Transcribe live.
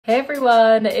Hey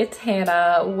everyone, it's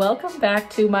Hannah. Welcome back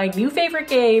to my new favorite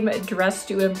game, Dress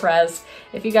to Impress.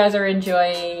 If you guys are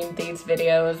enjoying these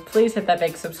videos, please hit that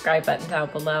big subscribe button down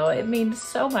below. It means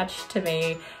so much to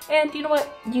me. And you know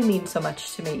what? You mean so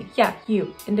much to me. Yeah,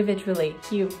 you, individually,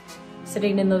 you,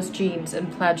 sitting in those jeans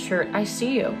and plaid shirt. I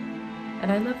see you,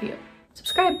 and I love you.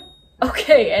 Subscribe.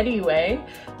 Okay, anyway,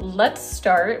 let's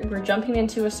start. We're jumping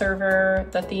into a server.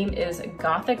 The theme is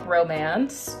Gothic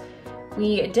Romance.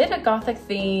 We did a Gothic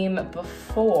theme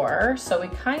before, so we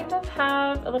kind of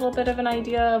have a little bit of an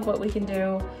idea of what we can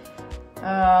do.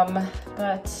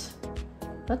 But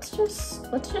let's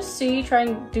just see, try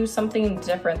and do something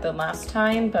different than last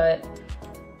time, but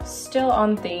still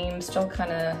on theme, still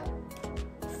kind of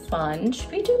fun.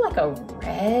 Should we do like a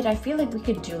red? I feel like we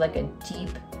could do like a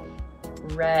deep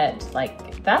red,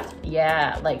 like that.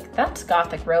 Yeah, like that's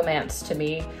Gothic Romance to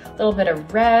me. A little bit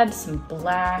of red, some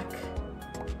black.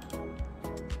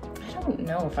 I don't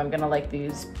know if I'm gonna like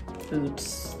these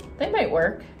boots. They might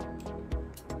work.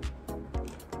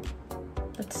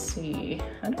 Let's see.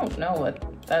 I don't know what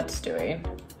that's doing.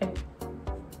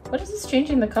 What is this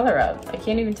changing the color of? I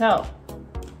can't even tell.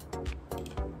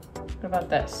 What about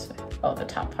this? Oh, the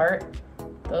top part.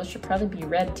 Those should probably be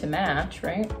red to match,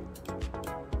 right?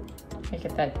 Make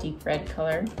it that deep red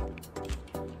color.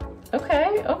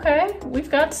 Okay, okay. We've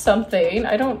got something.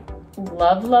 I don't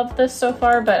love this so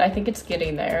far, but I think it's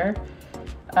getting there.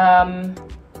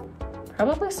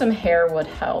 Probably some hair would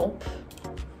help.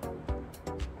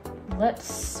 Let's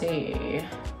see.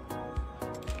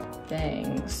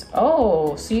 Bangs.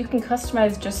 Oh, so you can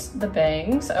customize just the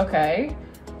bangs. Okay.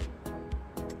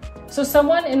 So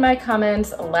someone in my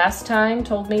comments last time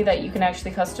told me that you can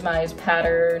actually customize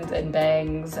patterns and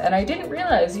bangs, and I didn't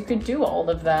realize you could do all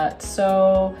of that.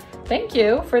 So thank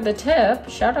you for the tip.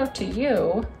 Shout out to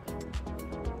you.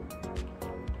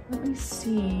 Let me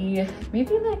see,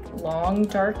 maybe like long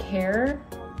dark hair.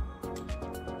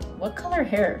 What color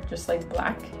hair? Just like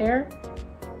black hair?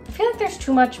 I feel like there's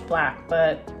too much black,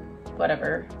 but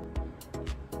whatever.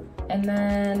 And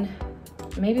then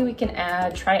maybe we can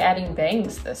try adding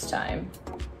bangs this time.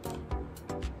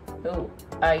 Oh,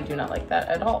 I do not like that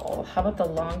at all. How about the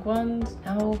long ones?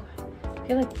 No, I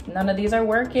feel like none of these are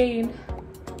working.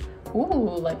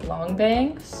 Ooh, like long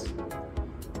bangs?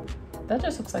 That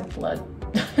just looks like blood.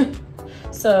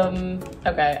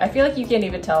 Okay, I feel like you can't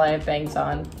even tell I have bangs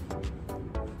on.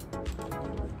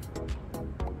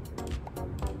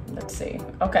 Let's see.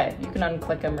 Okay, you can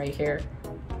unclick them right here.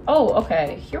 Oh,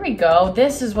 okay, here we go.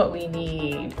 This is what we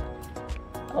need.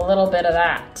 A little bit of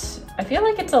that. I feel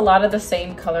like it's a lot of the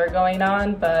same color going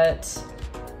on, but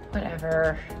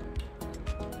whatever.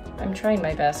 I'm trying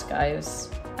my best, guys.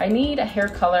 I need a hair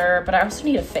color, but I also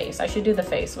need a face. I should do the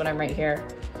face when I'm right here.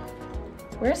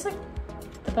 Where's like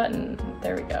the button?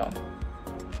 There we go.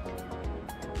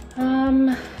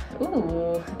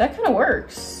 Ooh, that kind of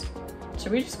works.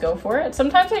 Should we just go for it?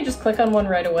 Sometimes I just click on one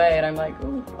right away and I'm like,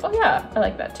 ooh, oh yeah, I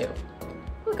like that too.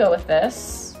 We'll go with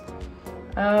this.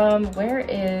 Where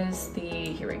is the,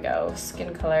 here we go,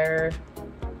 skin color.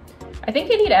 I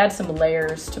think I need to add some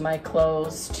layers to my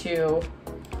clothes too.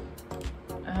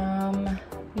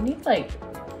 We need like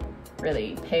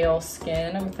really pale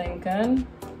skin, I'm thinking.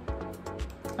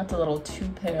 That's a little too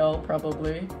pale,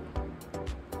 probably.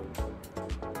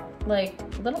 Like,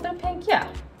 a little bit pink?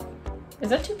 Yeah. Is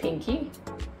that too pinky?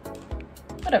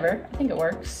 Whatever, I think it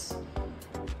works.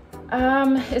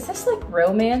 Is this like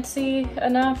romancy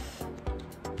enough?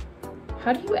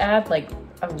 How do you add like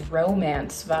a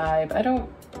romance vibe? I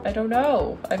don't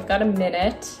know. I've got a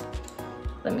minute.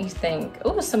 Let me think.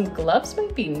 Oh, some gloves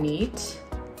might be neat.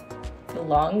 The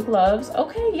long gloves.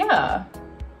 Okay, yeah.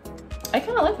 I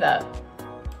kind of like that.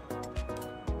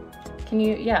 Can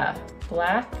you, yeah,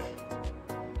 black.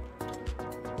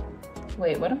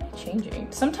 Wait, what am I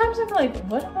changing? Sometimes I'm like,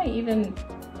 what am I even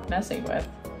messing with?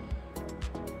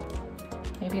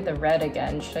 Maybe the red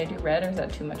again. Should I do red or is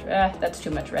that too much? That's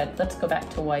too much red. Let's go back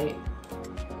to white.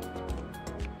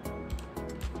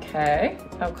 Okay,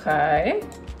 okay.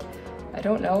 I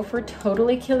don't know if we're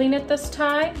totally killing it this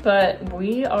time, but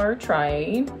we are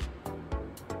trying.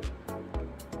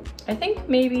 I think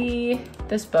maybe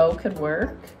this bow could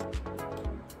work.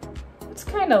 It's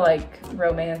kind of like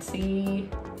romancy,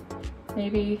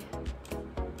 maybe.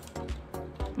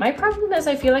 My problem is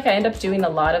I feel like I end up doing a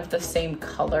lot of the same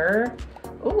color.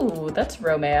 Ooh, that's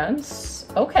romance.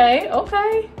 Okay,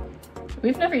 okay.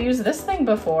 We've never used this thing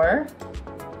before.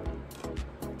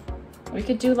 We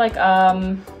could do like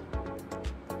a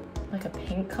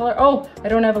pink color. Oh, I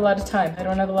don't have a lot of time. I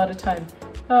don't have a lot of time.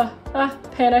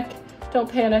 Panic.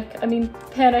 Don't panic. I mean,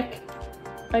 panic.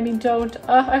 I mean, don't.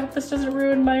 I hope this doesn't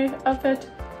ruin my outfit.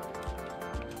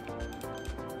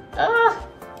 Ah!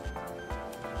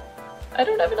 I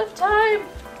don't have enough time.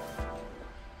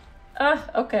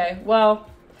 Okay, well,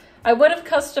 I would have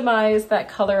customized that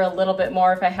color a little bit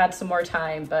more if I had some more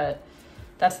time, but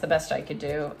that's the best I could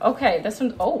do. Okay, this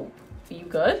one, oh, are you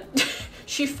good?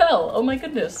 She fell, oh my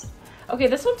goodness. Okay,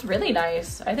 this one's really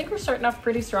nice. I think we're starting off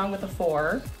pretty strong with a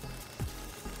 4.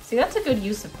 See, that's a good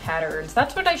use of patterns.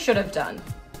 That's what I should have done.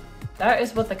 That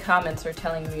is what the comments are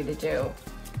telling me to do.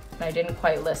 And I didn't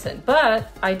quite listen,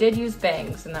 but I did use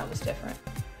bangs and that was different.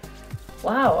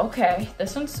 Wow, okay,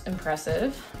 this one's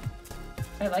impressive.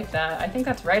 I like that. I think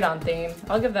that's right on theme.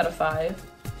 I'll give that a 5.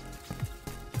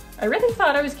 I really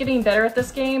thought I was getting better at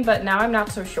this game, but now I'm not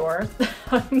so sure.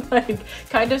 I'm like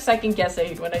kind of second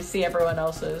guessing when I see everyone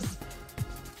else's.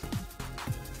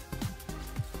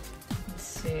 Let's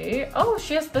see. Oh,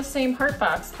 she has the same heart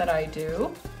box that I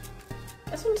do.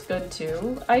 This one's good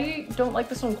too. I don't like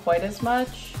this one quite as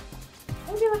much.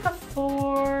 Maybe like a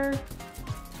 4.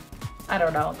 I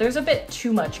don't know. There's a bit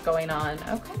too much going on.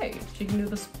 Okay, she can do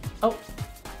this. Oh.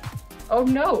 Oh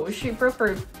no, she broke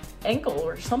her ankle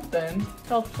or something.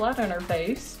 Fell flat on her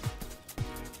face.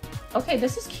 Okay,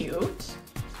 this is cute.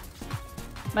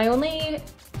 My only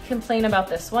complaint about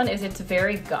this one is it's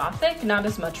very gothic, not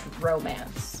as much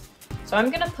romance. So I'm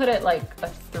gonna put it like a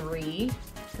 3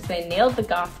 because they nailed the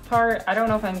goth part. I don't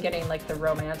know if I'm getting like the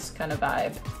romance kind of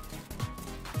vibe.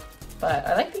 But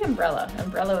I like the umbrella.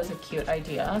 Umbrella is a cute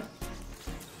idea.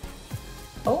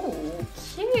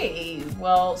 Okay,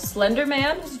 well,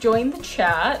 Slenderman has joined the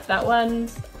chat. That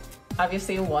one's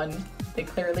obviously a 1. They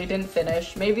clearly didn't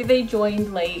finish. Maybe they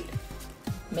joined late.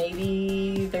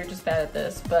 Maybe they're just bad at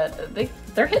this, but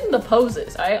they're hitting the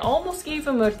poses. I almost gave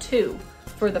them a 2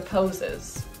 for the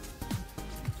poses.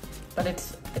 But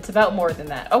it's about more than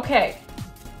that. Okay,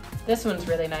 this one's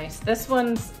really nice. This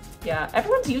one's, yeah,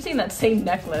 everyone's using that same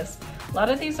necklace. A lot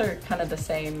of these are kind of the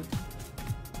same.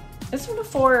 This one a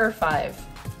 4 or 5?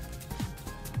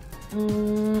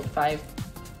 5.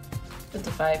 It's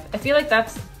a 5. I feel like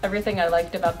that's everything I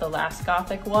liked about the last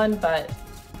gothic one, but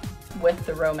with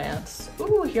the romance.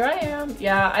 Ooh, here I am.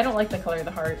 Yeah, I don't like the color of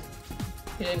the heart.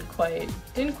 It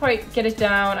didn't quite get it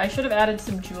down. I should have added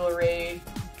some jewelry.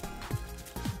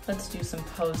 Let's do some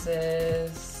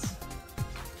poses.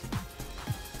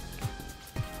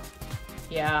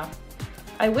 Yeah.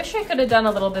 I wish I could have done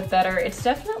a little bit better. It's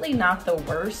definitely not the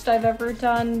worst I've ever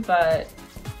done, but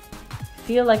I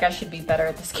feel like I should be better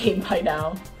at this game by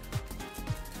now.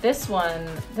 This one,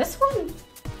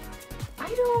 I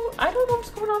don't know what's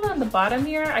going on the bottom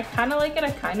here. I kind of like it,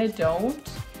 I kind of don't.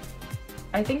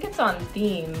 I think it's on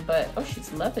theme, but oh,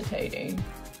 she's levitating.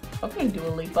 Okay, Dua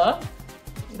Lipa.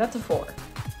 That's a 4.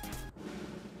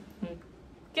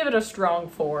 Give it a strong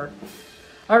 4.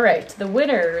 All right, the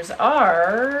winners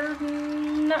are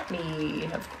not me,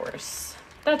 of course.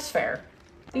 That's fair.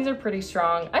 These are pretty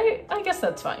strong. I guess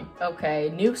that's fine.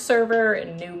 Okay, new server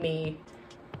and new me.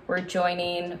 We're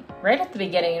joining right at the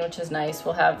beginning, which is nice.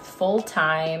 We'll have full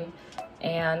time,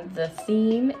 and the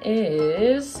theme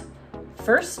is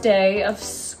first day of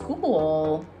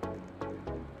school.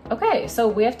 Okay, so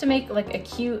we have to make like a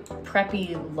cute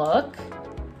preppy look.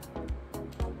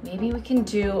 Maybe we can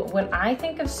do, when I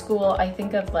think of school, I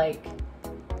think of like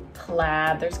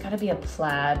plaid. There's gotta be a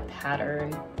plaid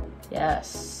pattern.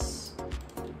 Yes.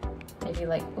 Maybe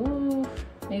like, ooh,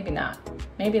 maybe not.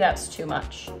 Maybe that's too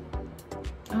much.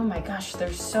 Oh my gosh,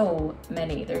 there's so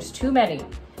many. There's too many.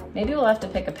 Maybe we'll have to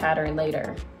pick a pattern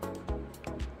later.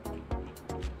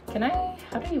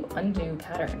 How do you undo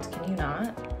patterns? Can you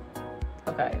not?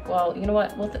 Okay, well, you know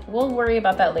what? We'll worry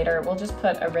about that later. We'll just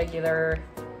put a regular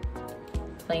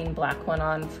plain black one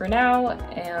on for now,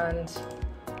 and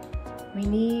we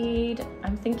need,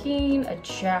 I'm thinking a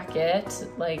jacket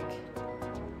like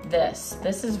this.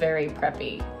 This is very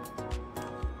preppy.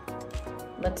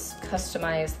 Let's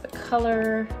customize the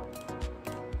color.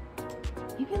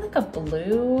 Maybe like a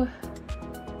blue.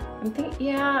 I think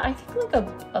like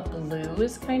a blue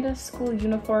is kind of school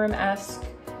uniform-esque.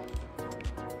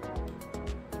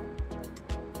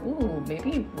 Ooh,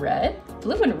 maybe red?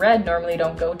 Blue and red normally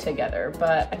don't go together,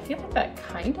 but I feel like that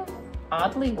kind of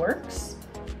oddly works.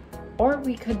 Or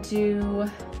we could do,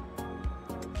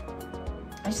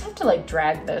 I just have to like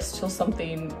drag this till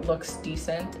something looks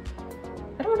decent.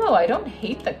 I don't know, I don't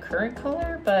hate the current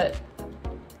color, but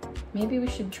maybe we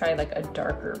should try like a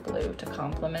darker blue to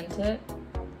complement it.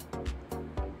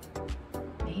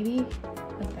 Maybe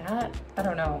like that? I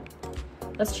don't know.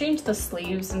 Let's change the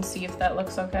sleeves and see if that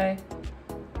looks okay.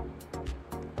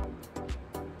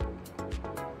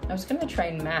 I was gonna try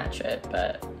and match it,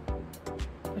 but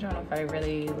I don't know if I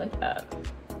really like that.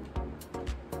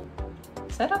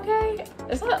 Does that okay?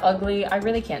 Is that ugly? I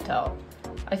really can't tell.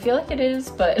 I feel like it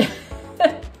is, but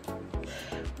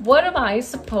what am I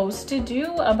supposed to do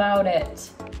about it?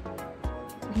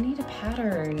 We need a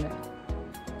pattern.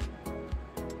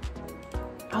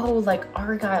 Oh, like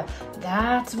Argyle.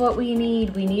 That's what we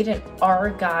need. We need an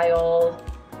Argyle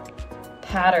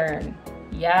pattern.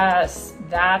 Yes,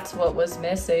 that's what was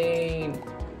missing.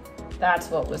 That's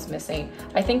what was missing.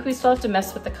 I think we still have to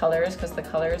mess with the colors because the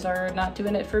colors are not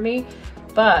doing it for me,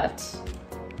 but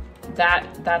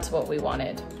that's what we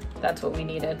wanted. That's what we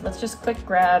needed. Let's just quick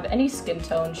grab any skin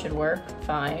tone should work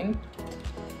fine.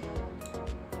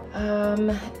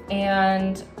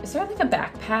 And is there like a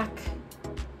backpack?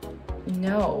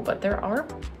 No, but there are,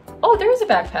 oh, there is a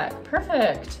backpack,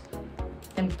 perfect.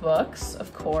 And books,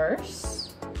 of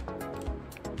course.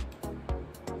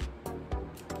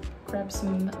 Grab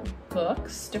some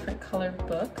books, different colored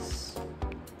books.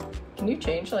 Can you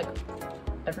change like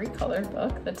every colored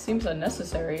book? That seems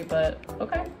unnecessary, but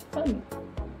okay, fun.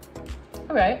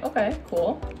 Okay,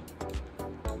 cool.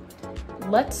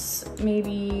 Let's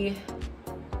maybe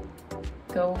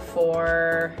go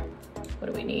for, what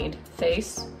do we need?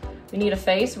 Face. We need a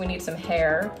face, we need some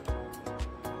hair.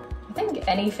 I think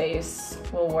any face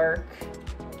will work.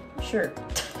 Sure.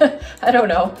 I don't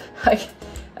know. I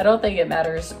don't think it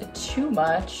matters too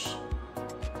much.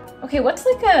 Okay, what's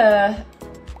like a,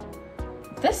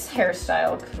 this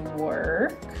hairstyle could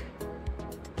work.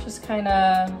 Just kind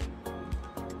of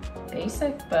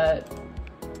basic, but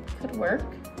could work.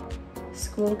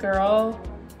 Schoolgirl,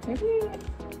 maybe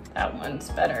that one's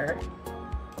better.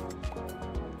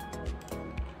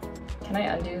 Can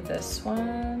I undo this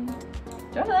one?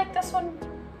 Do I like this one?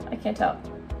 I can't tell.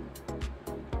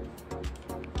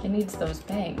 It needs those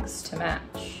bangs to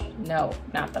match. No,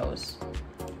 not those.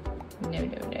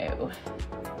 No.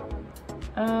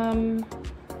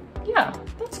 Yeah,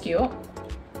 that's cute.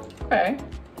 Okay.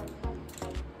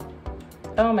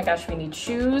 Oh my gosh, we need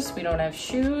shoes. We don't have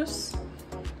shoes.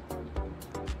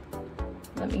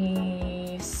 Let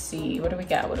me see. What do we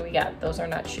got? What do we got? Those are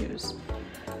not shoes.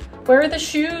 Where are the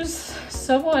shoes?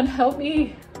 Someone help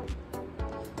me.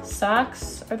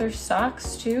 Socks? Are there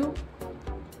socks too?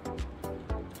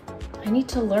 I need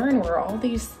to learn where all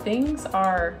these things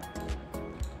are.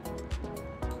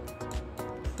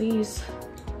 Please.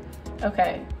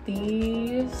 Okay,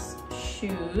 these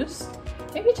shoes.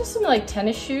 Maybe just some like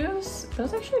tennis shoes.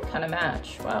 Those actually kind of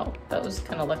match. Wow, that was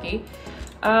kind of lucky.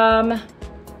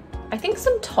 I think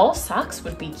some tall socks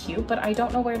would be cute, but I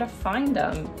don't know where to find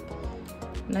them.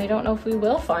 And I don't know if we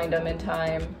will find them in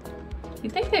time.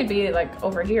 You'd think they'd be like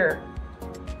over here.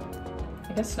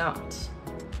 I guess not.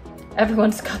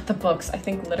 Everyone's got the books. I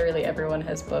think literally everyone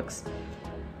has books.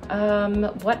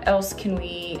 What else can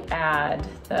we add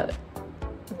the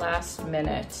last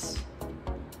minute?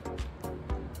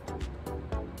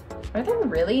 Are there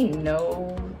really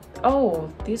no,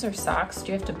 oh, these are socks.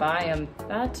 Do you have to buy them?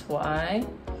 That's why.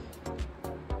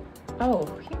 Oh,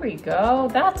 here we go.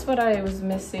 That's what I was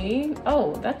missing.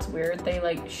 Oh, that's weird. They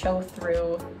like show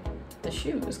through the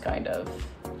shoes, kind of.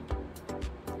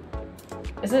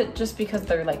 Is it just because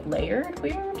they're like layered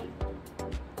weird?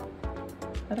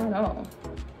 I don't know.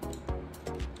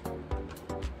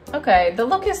 Okay, the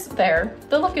look is there.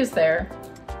 The look is there.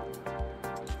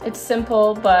 It's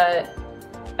simple, but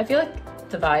I feel like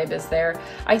the vibe is there.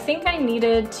 I think I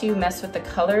needed to mess with the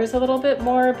colors a little bit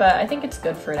more, but I think it's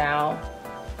good for now.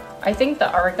 I think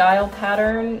the Argyle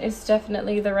pattern is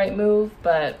definitely the right move,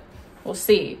 but we'll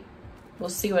see. We'll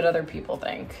see what other people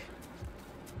think.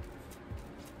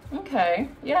 Okay,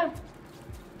 yeah.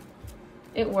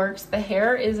 It works. The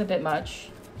hair is a bit much.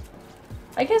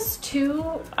 I guess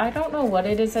too, I don't know what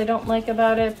it is I don't like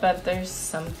about it, but there's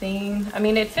something. I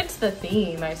mean, it fits the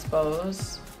theme, I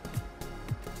suppose.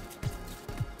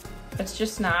 It's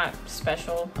just not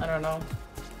special. I don't know.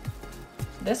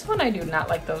 This one, I do not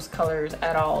like those colors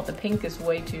at all. The pink is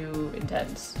way too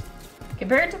intense.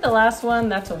 Compared to the last one,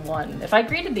 that's a 1. If I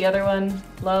graded the other one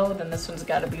low, then this one's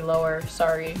gotta be lower.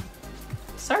 Sorry.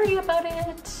 Sorry about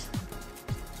it.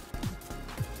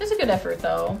 It was a good effort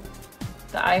though.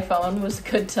 The iPhone was a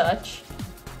good touch.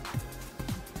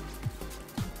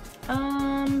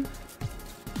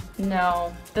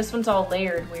 No, this one's all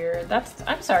layered weird.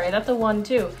 I'm sorry, that's a 1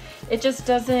 too. It just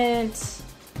doesn't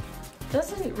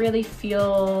really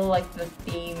feel like the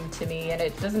theme to me, and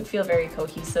it doesn't feel very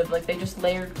cohesive. Like they just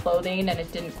layered clothing and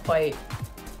it didn't quite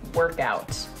work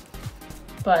out.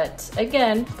 But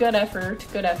again, good effort,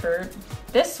 good effort.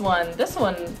 This one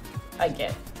I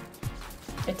get.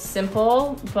 It's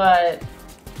simple, but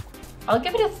I'll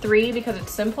give it a 3 because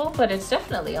it's simple, but it's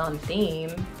definitely on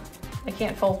theme. I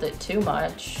can't fault it too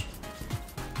much.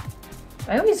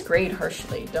 I always grade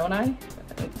harshly, don't I?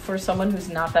 For someone who's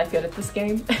not that good at this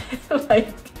game.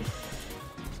 Like,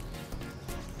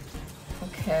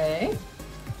 okay.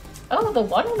 Oh, the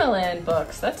watermelon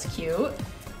books, that's cute.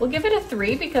 We'll give it a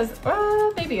 3 because,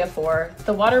 maybe a 4.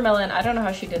 The watermelon, I don't know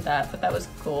how she did that, but that was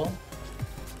cool.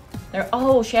 There,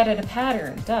 oh, she added a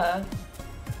pattern, duh.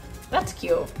 That's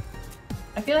cute.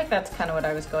 I feel like that's kind of what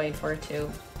I was going for too.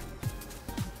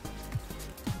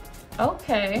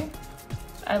 Okay.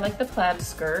 I like the plaid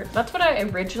skirt. That's what I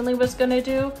originally was gonna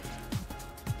do.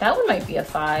 That one might be a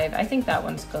 5. I think that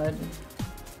one's good.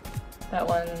 That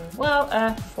one,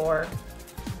 well, 4.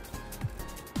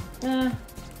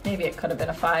 Maybe it could have been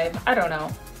a 5. I don't know.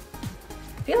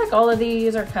 I feel like all of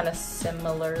these are kind of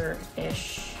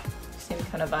similar-ish. Same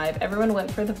kind of vibe. Everyone went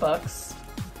for the books.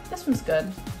 This one's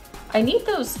good. I need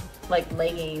those, like,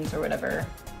 leggings or whatever.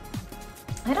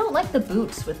 I don't like the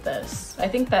boots with this. I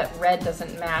think that red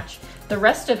doesn't match. The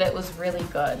rest of it was really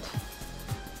good,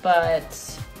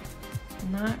 but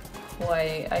not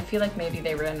quite. I feel like maybe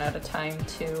they ran out of time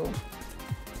too.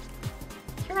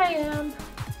 Here I am.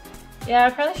 Yeah, I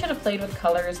probably should have played with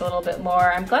colors a little bit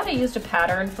more. I'm glad I used a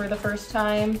pattern for the first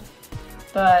time,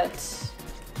 but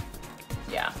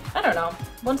yeah, I don't know.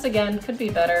 Once again, could be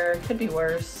better, could be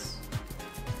worse.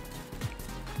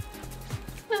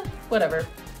 Whatever.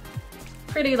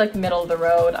 Pretty like middle of the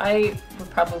road. I would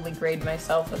probably grade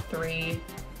myself a 3.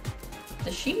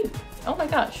 Does she, oh my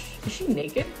gosh, is she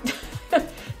naked?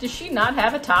 Does she not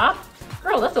have a top?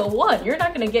 Girl, that's a 1. You're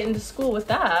not gonna get into school with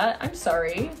that. I'm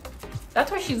sorry.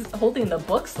 That's why she's holding the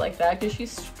books like that, because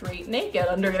she's straight naked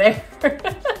under there.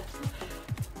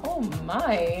 Oh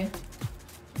my.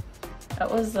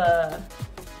 That was,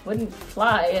 wouldn't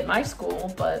fly at my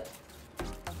school, but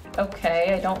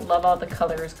okay. I don't love all the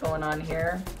colors going on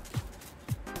here.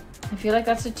 I feel like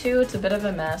that's a 2. It's a bit of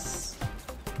a mess.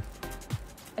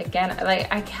 Again,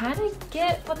 like, I kind of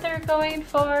get what they're going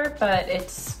for, but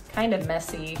it's kind of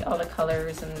messy, all the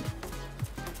colors and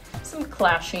some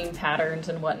clashing patterns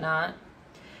and whatnot.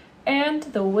 And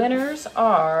the winners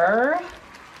are,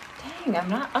 dang, I'm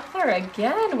not up there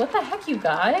again. What the heck, you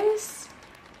guys?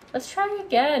 Let's try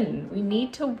again. We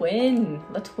need to win.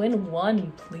 Let's win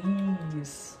 1,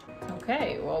 please.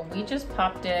 Okay, well, we just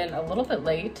popped in a little bit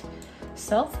late.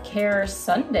 Self-care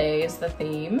Sunday is the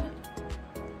theme.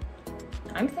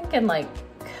 I'm thinking like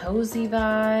cozy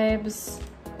vibes,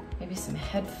 maybe some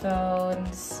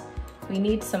headphones. We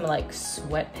need some like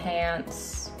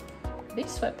sweatpants. Are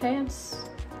these sweatpants?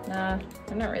 Nah,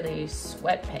 they're not really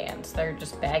sweatpants. They're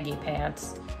just baggy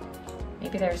pants.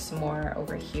 Maybe there's some more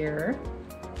over here.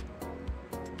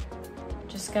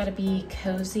 Just gotta be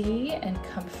cozy and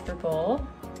comfortable.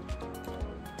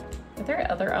 Are there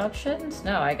other options?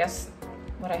 No, I guess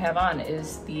what I have on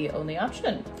is the only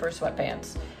option for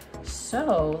sweatpants.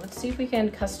 So let's see if we can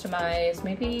customize.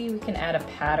 Maybe we can add a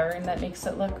pattern that makes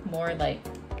it look more like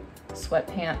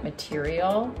sweatpant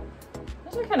material.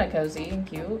 Those are kind of cozy and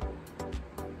cute.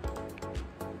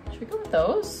 Should we go with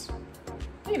those?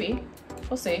 Maybe.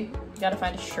 We'll see. You gotta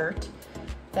find a shirt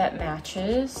that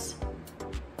matches.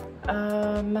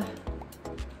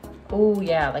 Oh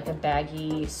yeah, like a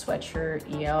baggy sweatshirt.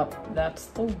 Yep, that's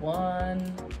the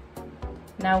one.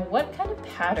 Now, what kind of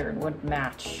pattern would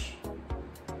match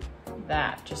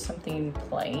that? Just something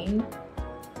plain?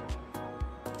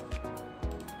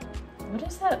 What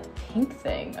is that pink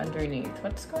thing underneath?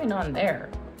 What's going on there?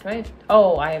 Do I have,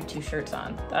 oh, I have 2 shirts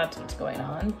on. That's what's going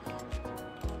on.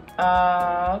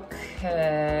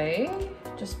 Okay.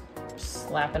 Just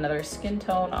slap another skin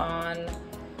tone on.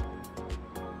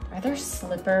 Are there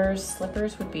slippers?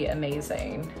 Slippers would be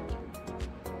amazing.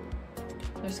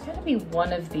 There's gotta be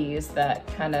one of these that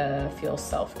kind of feels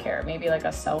self-care. Maybe like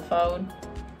a cell phone.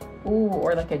 Ooh,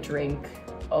 or like a drink.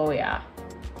 Oh yeah.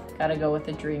 Gotta go with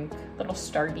a drink. Little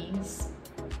Starbies.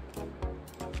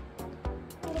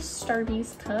 Little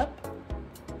Starbies cup.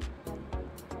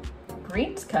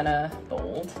 Green's kind of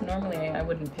bold. Normally I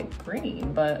wouldn't pick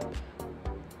green, but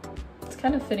it's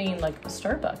kind of fitting like a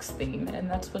Starbucks theme, and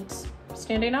that's what's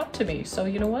standing out to me. So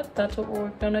you know what? That's what we're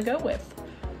gonna go with.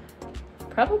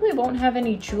 Probably won't have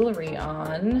any jewelry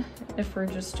on if we're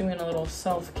just doing a little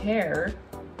self-care.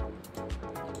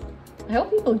 I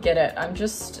hope people get it. I'm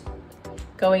just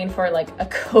going for like a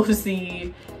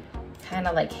cozy kind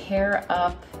of like hair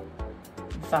up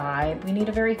vibe. We need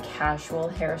a very casual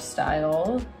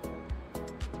hairstyle.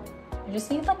 I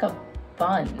just need like a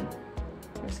bun.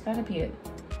 There's gotta be a,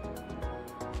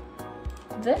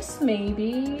 this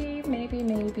maybe.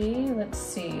 Let's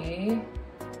see.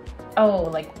 Oh,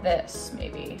 like this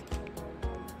maybe.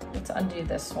 Let's undo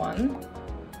this one.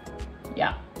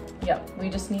 Yeah, yep, we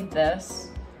just need this.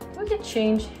 We could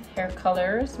change Hair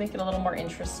colors, make it a little more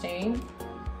interesting.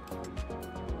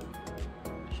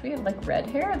 Should we have like red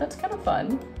hair? That's kind of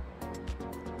fun.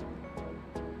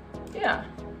 Yeah,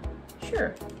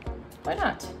 sure. Why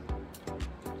not?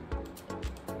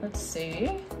 Let's see.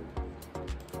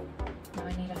 Now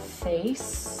I need a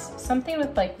face. Something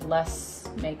with like less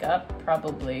makeup,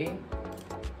 probably.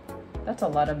 That's a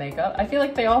lot of makeup. I feel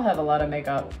like they all have a lot of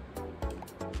makeup.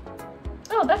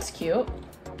 Oh, that's cute.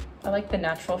 I like the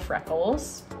natural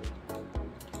freckles.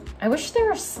 I wish there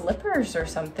were slippers or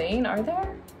something. Are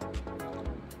there?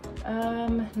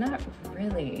 Not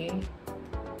really.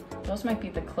 Those might be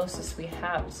the closest we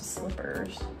have to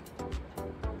slippers.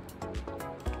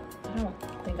 I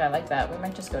don't think I like that. We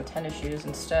might just go tennis shoes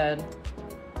instead.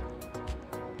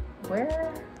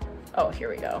 Where? Oh, here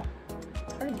we go.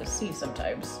 It's hard to see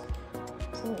sometimes.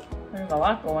 So there's a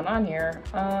lot going on here.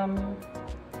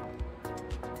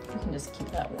 We can just keep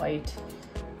that white.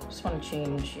 Just want to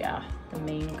change, yeah, the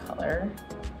main color.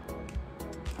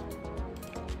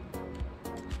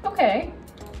 Okay,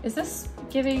 is this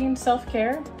giving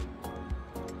self-care?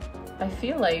 I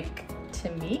feel like,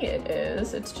 to me it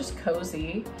is. It's just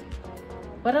cozy.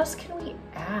 What else can we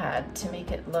add to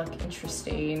make it look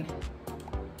interesting?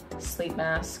 Sleep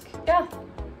mask. Yeah,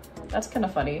 that's kind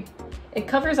of funny. It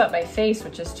covers up my face,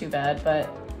 which is too bad, but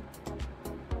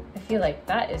I feel like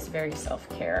that is very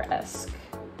self-care-esque.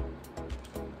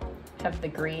 Have the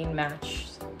green match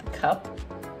the cup.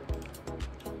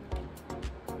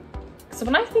 So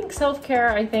when I think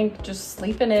self-care, I think just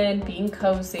sleeping in, being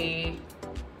cozy.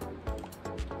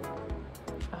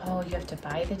 Oh, you have to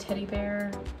buy the teddy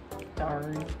bear?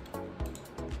 Darn.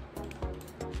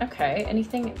 Okay,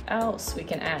 anything else we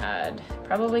can add?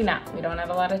 Probably not. We don't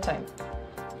have a lot of time.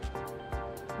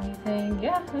 Anything?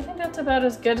 Yeah, I think that's about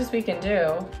as good as we can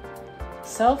do.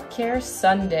 Self-care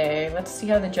Sunday. Let's see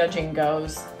how the judging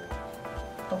goes.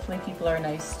 Hopefully people are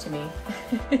nice to me.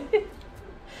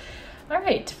 All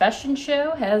right, fashion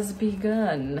show has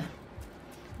begun.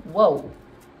 Whoa.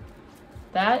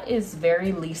 That is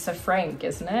very Lisa Frank,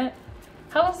 isn't it?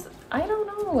 I don't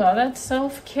know, that's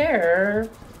self-care.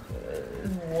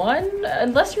 1,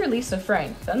 unless you're Lisa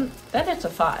Frank, then it's a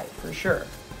 5 for sure.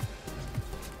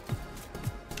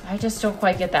 I just don't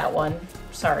quite get that one,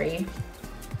 sorry.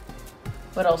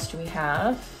 What else do we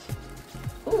have?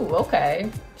 Ooh,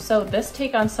 okay. So this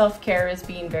take on self-care is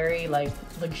being very like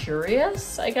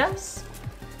luxurious, I guess.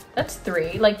 That's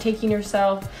 3, like taking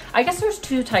yourself. I guess there's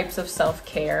 2 types of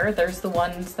self-care. There's the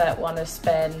ones that want to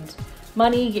spend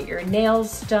money, get your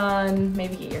nails done,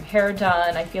 maybe get your hair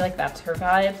done. I feel like that's her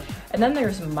vibe. And then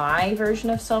there's my version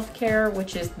of self-care,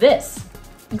 which is this,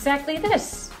 exactly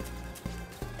this.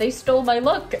 They stole my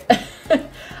look.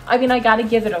 I mean, I gotta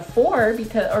give it a 4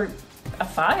 because, or a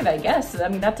 5, I guess. I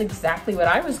mean, that's exactly what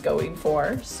I was going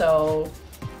for. So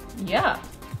yeah,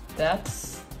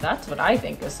 that's what I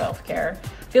think is self-care.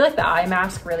 I feel like the eye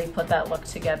mask really put that look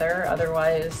together.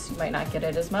 Otherwise, you might not get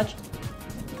it as much.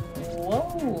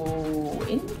 Whoa,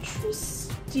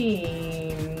 interesting.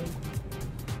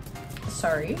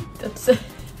 Sorry, that's a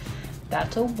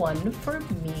 1 for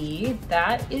me.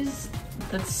 That is,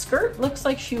 the skirt looks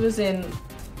like she was in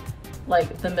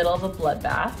like the middle of a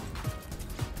bloodbath.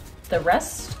 The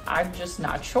rest, I'm just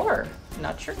not sure.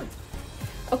 Not sure.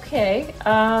 Okay,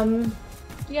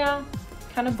 yeah,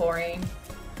 kind of boring.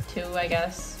 2, I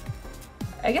guess.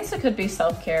 I guess it could be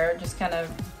self-care, just kind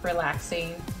of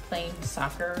relaxing, playing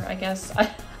soccer, I guess. I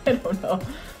don't know.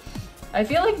 I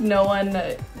feel like no one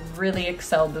really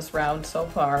excelled this round so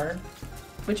far,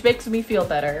 which makes me feel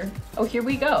better. Oh, here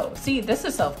we go. See, this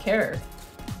is self-care.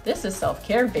 This is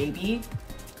self-care, baby.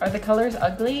 Are the colors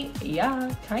ugly?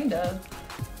 Yeah, kind of.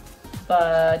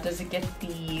 But does it get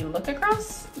the look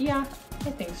across? Yeah,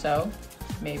 I think so.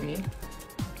 Maybe.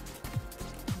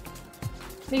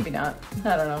 Maybe not.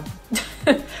 I don't know.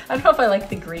 I don't know if I like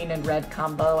the green and red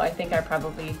combo. I think I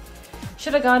probably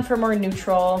should have gone for more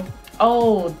neutral.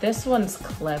 Oh, this one's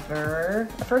clever.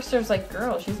 At first there's like,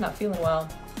 girl, she's not feeling well.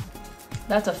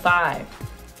 That's a 5.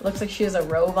 It looks like she has a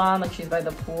robe on, like she's by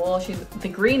the pool. The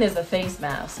green is a face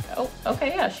mask. Oh, okay,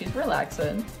 yeah, she's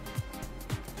relaxing.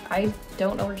 I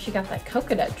don't know where she got that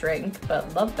coconut drink,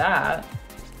 but love that.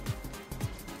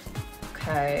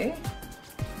 Okay.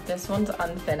 This one's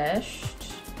unfinished.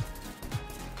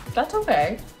 That's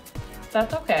okay.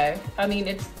 That's okay. I mean,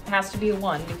 it has to be a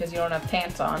 1 because you don't have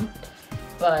pants on,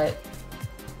 but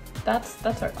that's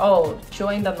our, oh,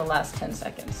 joined on the last 10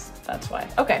 seconds. That's why.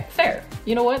 Okay, fair.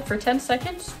 You know what? For 10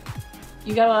 seconds,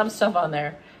 you got a lot of stuff on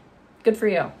there. Good for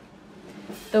you.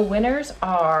 The winners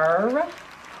are,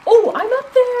 oh, I'm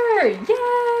up there.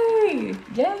 Yay.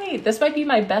 Yay. This might be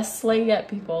my best sleigh yet,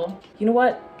 people. You know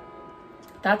what?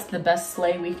 That's the best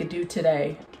sleigh we could do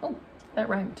today. Oh, that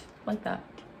rhymed. Like that.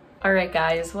 All right,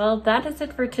 guys. Well, that is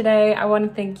it for today. I want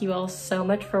to thank you all so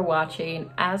much for watching.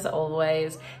 As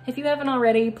always, if you haven't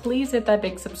already, please hit that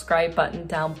big subscribe button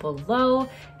down below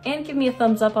and give me a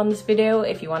thumbs up on this video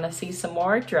if you want to see some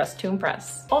more Dress to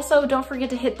Impress. Also, don't forget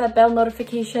to hit that bell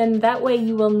notification. That way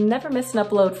you will never miss an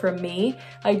upload from me.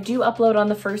 I do upload on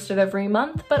the 1st of every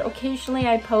month, but occasionally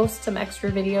I post some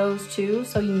extra videos too,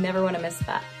 so you never want to miss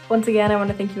that. Once again, I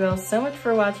want to thank you all so much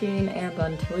for watching, and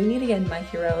until we meet again, my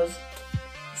heroes,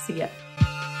 see ya.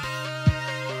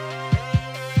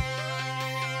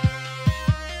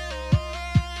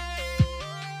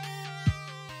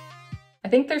 I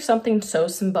think there's something so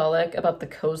symbolic about the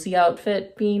cozy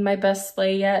outfit being my best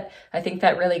sleigh yet. I think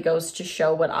that really goes to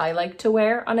show what I like to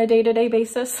wear on a day-to-day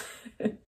basis.